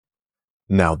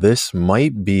Now, this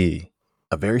might be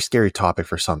a very scary topic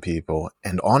for some people,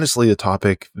 and honestly, a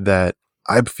topic that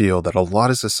I feel that a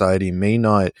lot of society may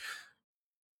not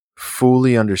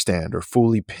fully understand or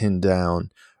fully pin down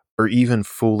or even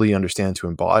fully understand to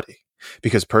embody.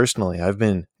 Because personally, I've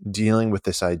been dealing with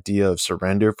this idea of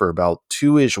surrender for about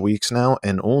 2-ish weeks now,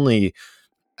 and only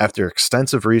after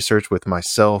extensive research with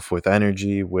myself, with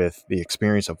energy, with the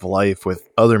experience of life, with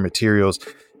other materials,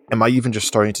 am I even just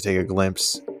starting to take a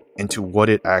glimpse into what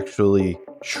it actually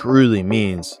truly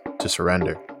means to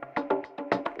surrender.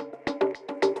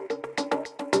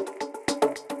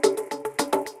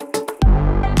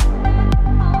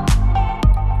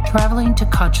 Traveling to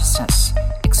consciousness,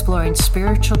 exploring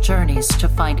spiritual journeys to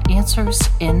find answers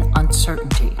in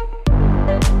uncertainty.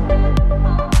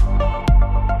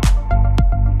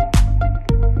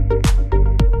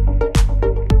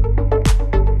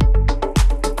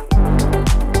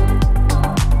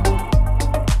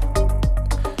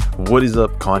 What is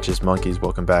up, conscious monkeys?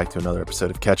 Welcome back to another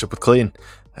episode of Catch Up with Clayton.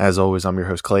 As always, I'm your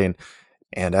host, Clayton.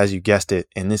 And as you guessed it,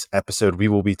 in this episode, we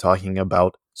will be talking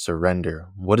about surrender.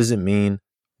 What does it mean?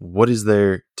 What is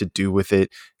there to do with it?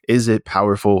 Is it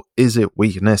powerful? Is it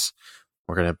weakness?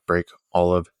 We're going to break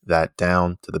all of that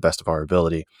down to the best of our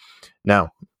ability.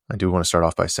 Now, I do want to start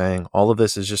off by saying all of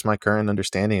this is just my current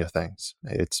understanding of things.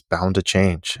 It's bound to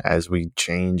change as we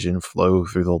change and flow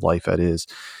through the life that is.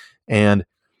 And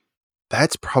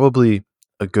that's probably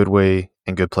a good way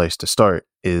and good place to start,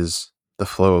 is the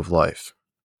flow of life.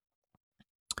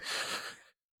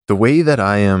 The way that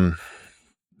I am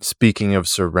speaking of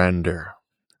surrender,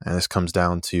 and this comes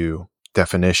down to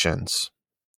definitions,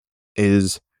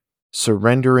 is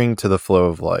surrendering to the flow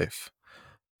of life,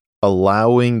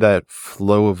 allowing that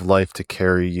flow of life to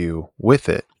carry you with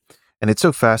it. And it's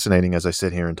so fascinating as I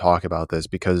sit here and talk about this,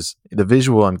 because the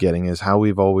visual I'm getting is how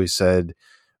we've always said,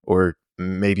 or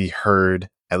maybe heard,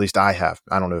 at least I have,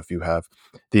 I don't know if you have,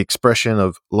 the expression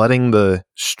of letting the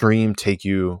stream take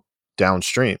you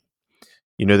downstream.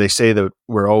 You know, they say that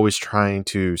we're always trying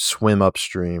to swim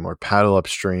upstream or paddle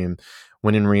upstream,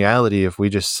 when in reality, if we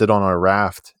just sit on our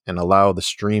raft and allow the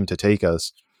stream to take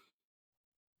us,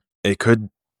 it could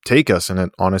take us.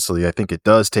 And honestly, I think it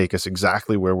does take us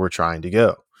exactly where we're trying to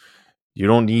go. You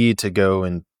don't need to go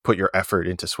and put your effort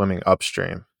into swimming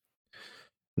upstream.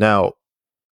 Now,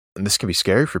 and this can be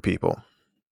scary for people.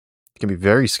 It can be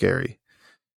very scary,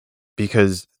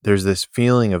 because there's this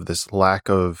feeling of this lack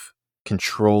of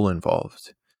control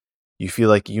involved. You feel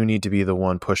like you need to be the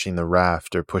one pushing the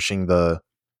raft or pushing the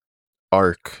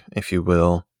arc, if you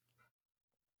will,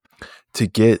 to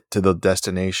get to the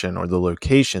destination or the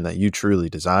location that you truly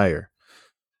desire.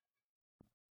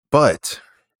 But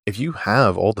if you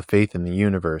have all the faith in the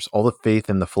universe, all the faith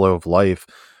in the flow of life,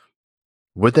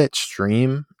 would that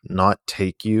stream not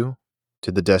take you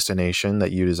to the destination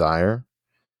that you desire?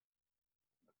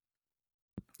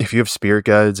 If you have spirit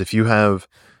guides, if you have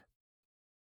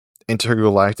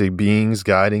intergalactic beings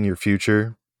guiding your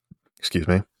future,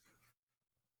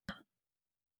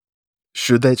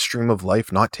 should that stream of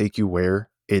life not take you where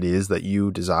it is that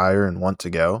you desire and want to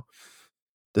go?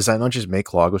 Does that not just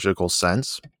make logical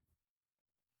sense?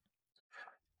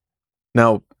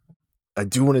 Now, I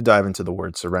do want to dive into the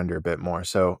word surrender a bit more.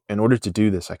 So in order to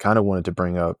do this, I kind of wanted to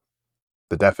bring up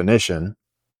the definition.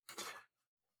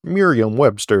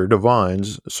 Merriam-Webster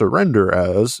defines surrender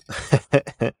as...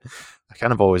 I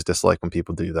kind of always dislike when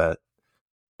people do that.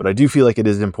 But I do feel like it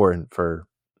is important for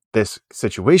this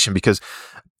situation, because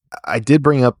I did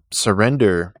bring up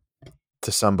surrender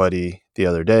to somebody the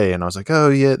other day, and I was like, oh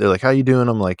yeah, they're like, how you doing?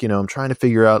 I'm like, I'm trying to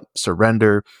figure out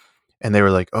surrender. And they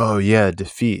were like, oh yeah,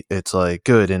 defeat. It's like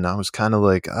good. And I was kind of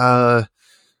like,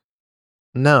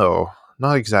 no,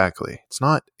 not exactly. It's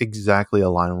not exactly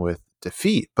aligned with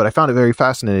defeat, but I found it very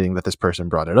fascinating that this person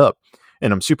brought it up.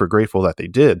 And I'm super grateful that they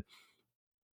did,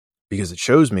 because it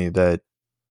shows me that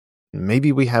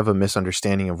maybe we have a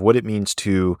misunderstanding of what it means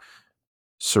to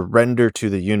surrender to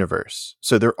the universe.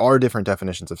 So there are different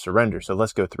definitions of surrender. So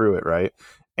let's go through it, right?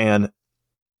 And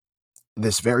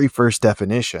this very first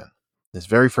definition, this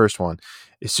very first one,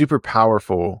 is super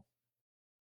powerful,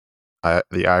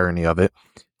 the irony of it,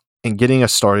 in getting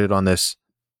us started on this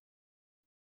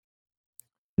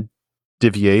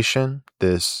deviation,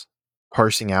 this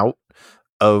parsing out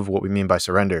of what we mean by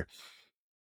surrender.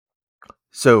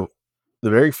 So the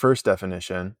very first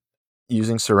definition,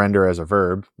 using surrender as a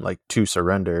verb, like to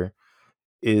surrender,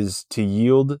 is to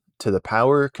yield to the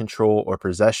power, control, or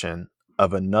possession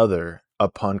of another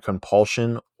upon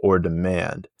compulsion or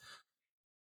demand,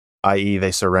 i.e.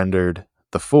 they surrendered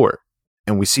the fort.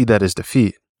 And we see that as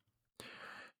defeat,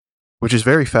 which is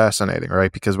very fascinating,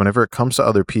 right? Because whenever it comes to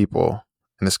other people,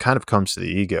 and this kind of comes to the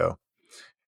ego,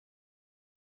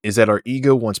 is that our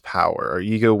ego wants power. Our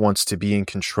ego wants to be in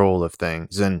control of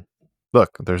things. And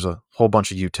look, there's a whole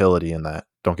bunch of utility in that.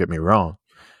 Don't get me wrong.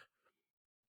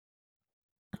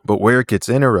 But where it gets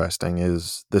interesting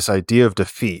is this idea of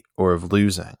defeat or of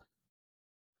losing.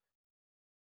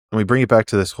 And we bring it back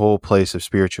to this whole place of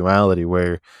spirituality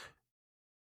where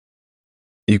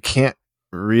you can't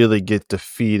really get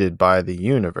defeated by the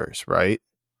universe, right?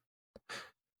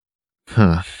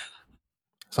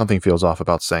 Something feels off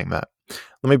about saying that.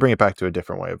 Let me bring it back to a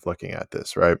different way of looking at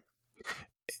this, right?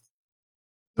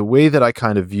 The way that I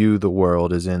kind of view the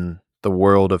world is in the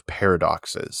world of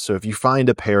paradoxes. So if you find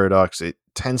a paradox, it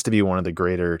tends to be one of the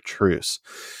greater truths.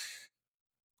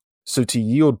 So to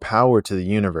yield power to the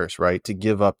universe, right? To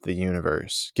give up the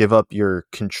universe, give up your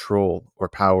control or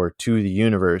power to the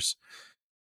universe.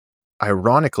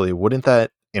 Ironically, wouldn't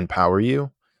that empower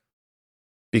you?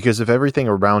 Because if everything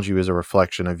around you is a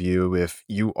reflection of you, if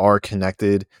you are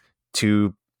connected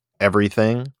to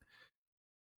everything,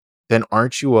 then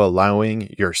aren't you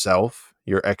allowing yourself,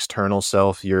 your external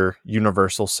self, your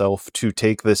universal self, to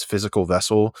take this physical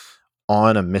vessel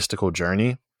on a mystical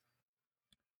journey?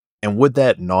 And would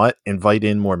that not invite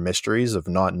in more mysteries of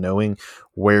not knowing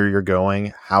where you're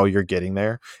going, how you're getting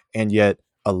there, and yet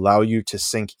allow you to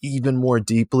sink even more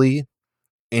deeply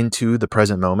into the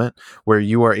present moment where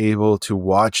you are able to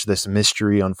watch this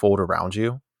mystery unfold around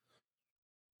you?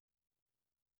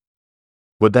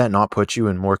 Would that not put you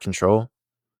in more control?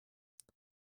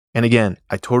 And again,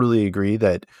 I totally agree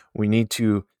that we need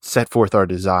to set forth our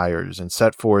desires and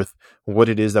set forth what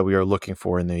it is that we are looking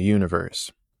for in the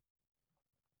universe.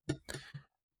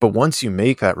 But once you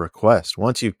make that request,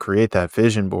 once you create that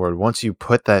vision board, once you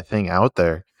put that thing out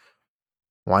there,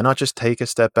 why not just take a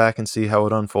step back and see how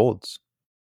it unfolds?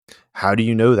 How do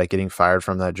you know that getting fired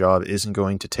from that job isn't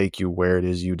going to take you where it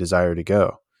is you desire to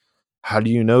go? How do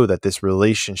you know that this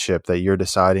relationship that you're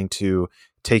deciding to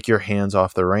take your hands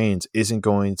off the reins isn't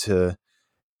going to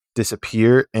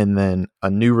disappear and then a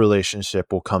new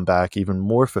relationship will come back even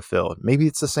more fulfilled? Maybe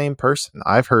it's the same person.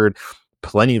 I've heard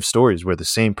plenty of stories where the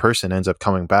same person ends up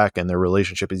coming back and their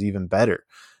relationship is even better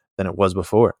than it was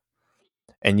before.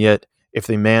 And yet, if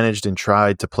they managed and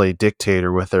tried to play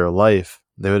dictator with their life,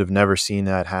 they would have never seen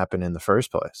that happen in the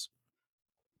first place.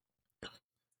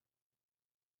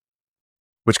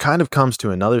 Which kind of comes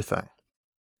to another thing.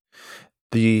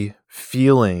 The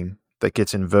feeling that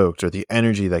gets invoked, or the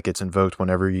energy that gets invoked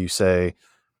whenever you say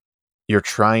you're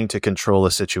trying to control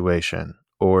a situation,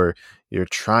 or you're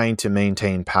trying to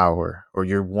maintain power, or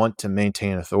you want to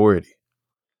maintain authority.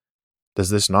 Does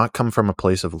this not come from a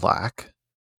place of lack?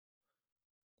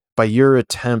 By your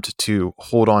attempt to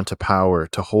hold on to power,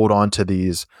 to hold on to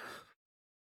these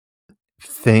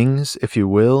things, if you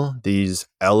will, these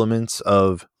elements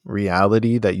of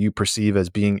reality that you perceive as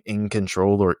being in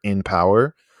control or in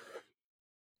power,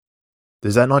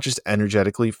 does that not just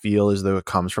energetically feel as though it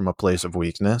comes from a place of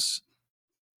weakness?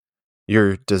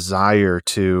 Your desire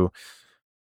to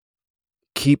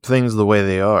keep things the way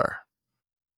they are.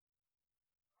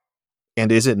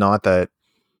 And is it not that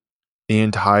the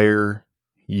entire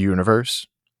universe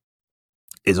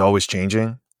is always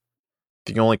changing?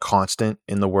 The only constant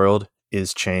in the world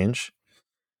is change.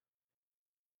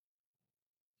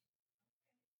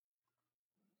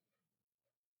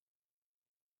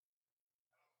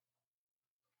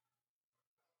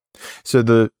 So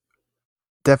the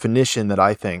definition that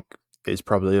I think is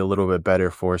probably a little bit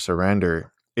better for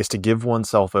surrender is to give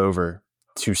oneself over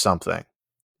to something,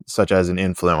 such as an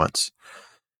influence.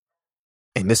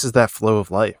 And this is that flow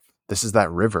of life. This is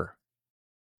that river.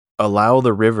 Allow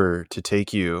the river to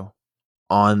take you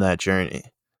on that journey.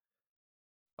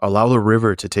 Allow the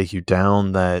river to take you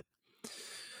down that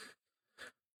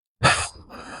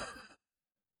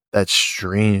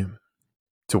stream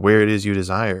to where it is you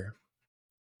desire.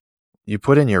 You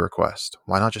put in your request.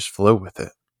 Why not just flow with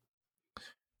it?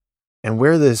 And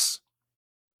where this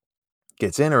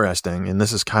gets interesting, and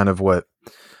this is kind of what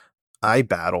I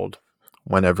battled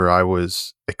whenever I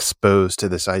was exposed to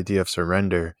this idea of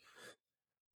surrender,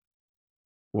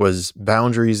 was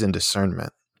boundaries and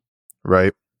discernment,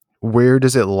 right? Where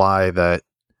does it lie that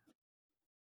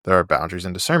there are boundaries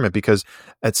and discernment? Because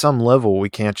at some level, we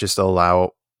can't just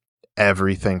allow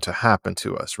everything to happen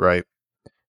to us, right?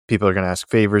 People are going to ask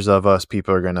favors of us.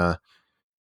 People are going to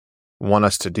want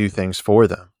us to do things for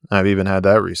them. I've even had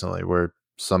that recently where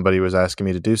somebody was asking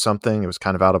me to do something. It was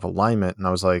kind of out of alignment. And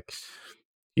I was like,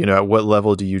 at what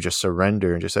level do you just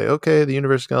surrender and just say, okay, the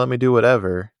universe is going to let me do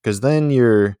whatever? Because then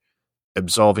you're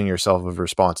absolving yourself of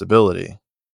responsibility.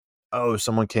 Oh,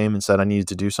 someone came and said I needed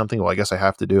to do something. Well, I guess I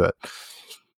have to do it.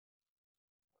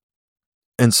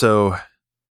 And so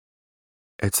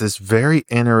it's this very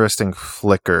interesting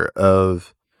flicker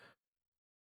of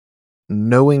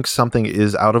knowing something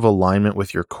is out of alignment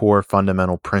with your core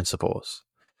fundamental principles.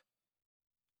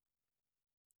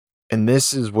 And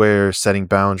this is where setting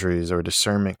boundaries or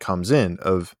discernment comes in,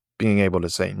 of being able to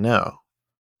say no.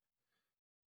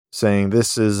 Saying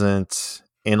this isn't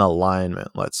in alignment,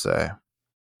 let's say.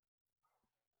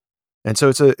 And so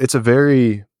it's a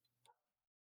very,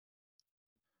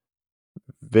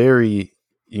 very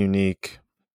unique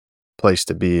place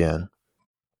to be in.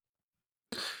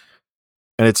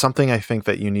 And it's something I think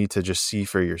that you need to just see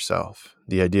for yourself.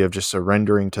 The idea of just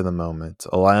surrendering to the moment,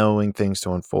 allowing things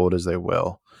to unfold as they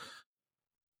will.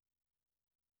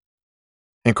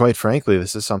 And quite frankly,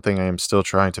 this is something I am still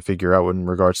trying to figure out in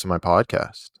regards to my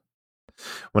podcast.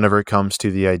 Whenever it comes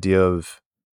to the idea of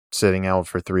sitting out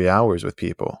for 3 hours with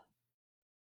people.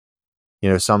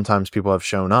 Sometimes people have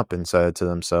shown up and said to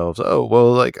themselves, oh,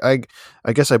 well, like, I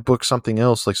guess I booked something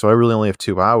else. Like, so I really only have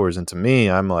 2 hours. And to me,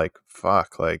 I'm like,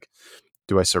 fuck, like,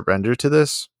 do I surrender to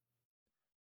this?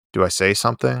 Do I say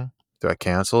something? Do I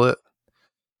cancel it?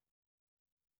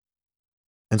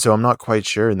 And so I'm not quite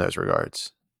sure in those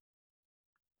regards.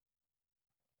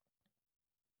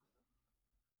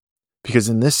 Because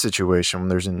in this situation, when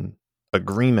there's an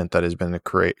agreement that has been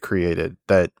created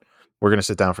that we're going to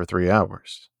sit down for 3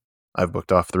 hours, I've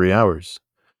booked off 3 hours.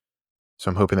 So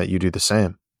I'm hoping that you do the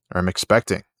same, or I'm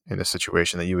expecting in this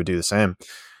situation that you would do the same.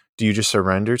 Do you just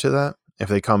surrender to that? If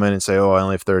they come in and say, oh, I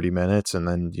only have 30 minutes, and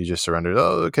then you just surrender,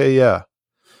 oh, okay, yeah.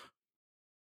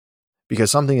 Because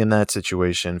something in that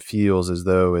situation feels as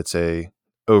though it's a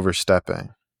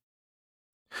overstepping.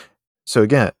 So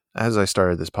again, as I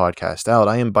started this podcast out,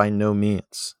 I am by no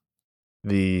means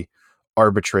the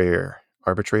arbitrator,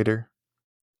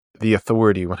 the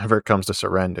authority whenever it comes to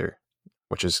surrender,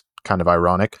 which is kind of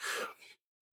ironic.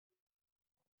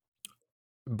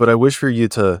 But I wish for you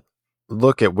to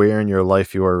look at where in your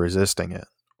life you are resisting it.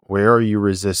 Where are you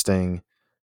resisting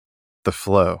the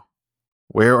flow?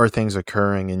 Where are things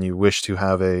occurring and you wish to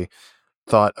have a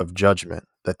thought of judgment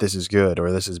that this is good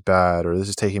or this is bad or this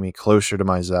is taking me closer to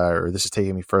my desire or this is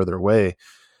taking me further away?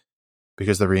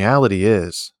 Because the reality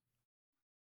is,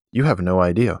 you have no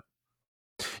idea.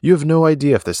 You have no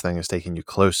idea if this thing is taking you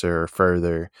closer or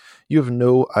further. You have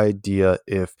no idea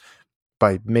if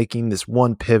by making this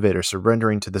one pivot or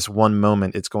surrendering to this one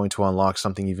moment, it's going to unlock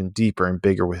something even deeper and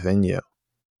bigger within you.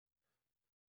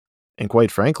 And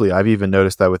quite frankly, I've even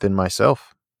noticed that within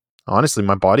myself. Honestly,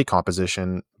 my body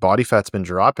composition, body fat's been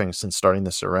dropping since starting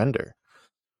the surrender.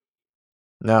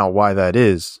 Now, why that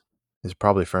is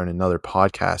probably for another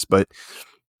podcast, but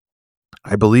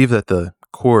I believe that the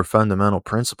core fundamental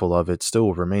principle of it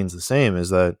still remains the same, is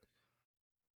that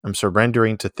I'm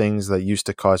surrendering to things that used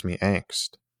to cause me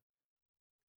angst.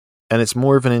 And it's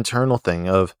more of an internal thing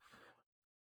of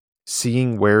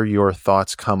seeing where your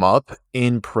thoughts come up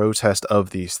in protest of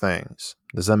these things.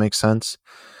 Does that make sense?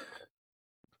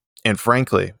 And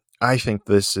frankly, I think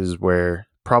this is where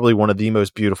probably one of the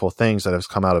most beautiful things that has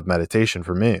come out of meditation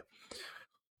for me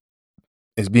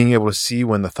is being able to see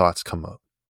when the thoughts come up.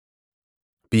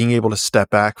 Being able to step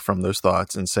back from those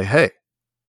thoughts and say, hey,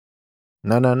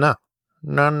 no.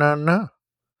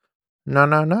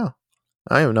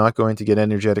 I am not going to get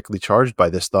energetically charged by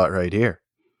this thought right here.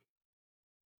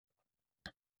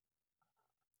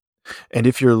 And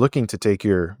if you're looking to take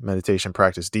your meditation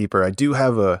practice deeper, I do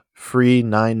have a free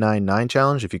 999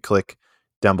 challenge. If you click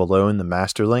down below in the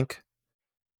master link,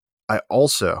 I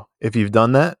also, if you've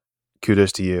done that,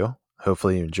 kudos to you.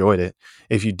 Hopefully you enjoyed it.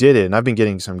 If you did it, and I've been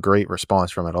getting some great response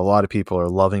from it. A lot of people are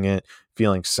loving it,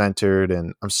 feeling centered,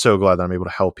 and I'm so glad that I'm able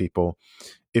to help people.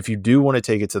 If you do want to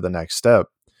take it to the next step,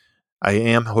 I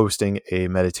am hosting a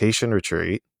meditation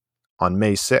retreat on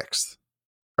May 6th,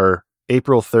 or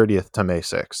April 30th to May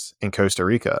 6th in Costa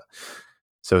Rica.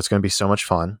 So it's going to be so much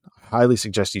fun. I highly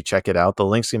suggest you check it out. The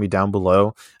link's going to be down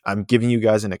below. I'm giving you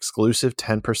guys an exclusive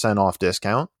 10% off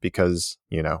discount because,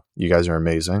 you guys are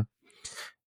amazing.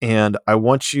 And I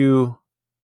want you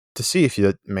to see if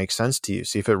it makes sense to you,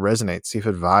 see if it resonates, see if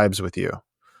it vibes with you,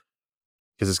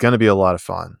 because it's going to be a lot of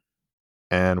fun.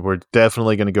 And we're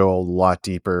definitely going to go a lot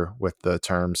deeper with the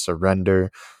term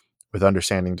surrender, with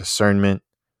understanding discernment,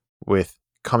 with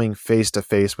coming face to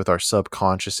face with our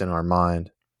subconscious and our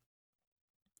mind.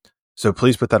 So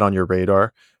please put that on your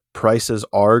radar. Prices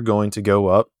are going to go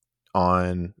up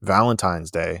on Valentine's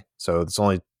Day. So it's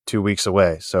only 2 weeks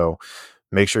away. So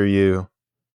make sure you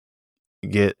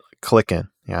get clicking.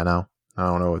 I don't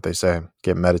know what they say.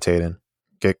 Get meditating.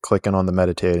 Get clicking on the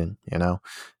meditating,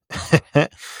 This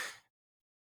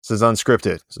is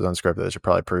unscripted. I should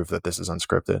probably prove that this is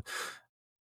unscripted.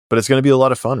 But it's going to be a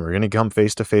lot of fun. We're going to come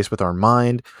face to face with our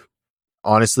mind.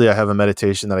 Honestly, I have a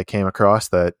meditation that I came across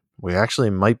that we actually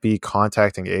might be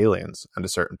contacting aliens at a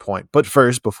certain point. But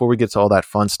first, before we get to all that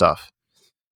fun stuff,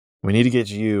 we need to get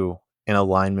you in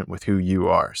alignment with who you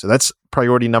are. So that's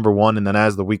priority number one. And then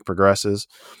as the week progresses,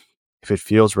 if it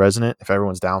feels resonant, if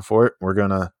everyone's down for it, we're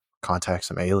going to contact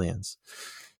some aliens.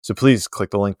 So please click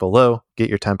the link below, get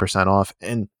your 10% off.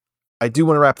 And I do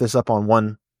want to wrap this up on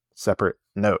one separate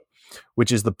note,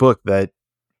 which is the book that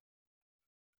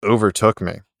overtook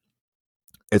me.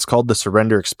 It's called The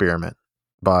Surrender Experiment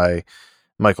by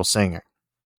Michael Singer.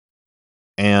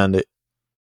 And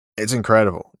it's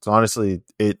incredible. It's honestly,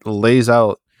 it lays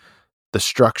out the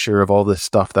structure of all this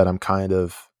stuff that I'm kind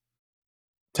of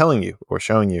telling you or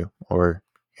showing you or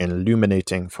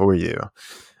illuminating for you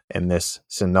in this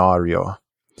scenario.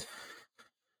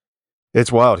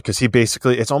 It's wild because he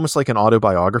basically, it's almost like an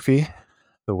autobiography,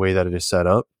 the way that it is set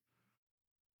up.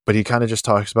 But he kind of just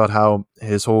talks about how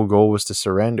his whole goal was to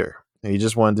surrender. He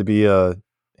just wanted to be a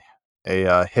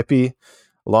hippie,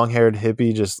 long-haired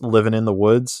hippie, just living in the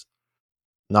woods,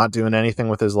 not doing anything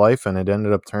with his life, and it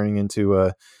ended up turning into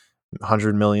a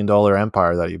 $100 million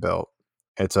empire that he built.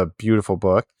 It's a beautiful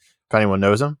book. If anyone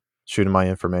knows him, shoot him my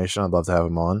information. I'd love to have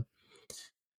him on.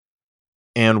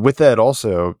 And with that,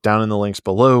 also, down in the links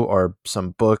below are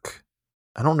some book.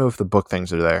 I don't know if the book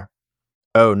things are there.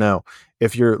 Oh, no.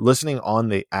 If you're listening on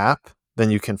the app, then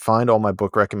you can find all my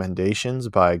book recommendations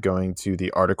by going to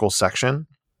the article section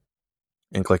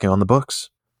and clicking on the books.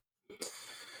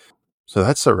 So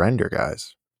that's surrender,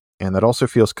 guys. And that also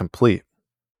feels complete.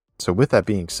 So with that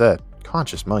being said,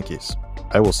 conscious monkeys,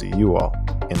 I will see you all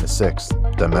in the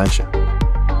 6th dimension.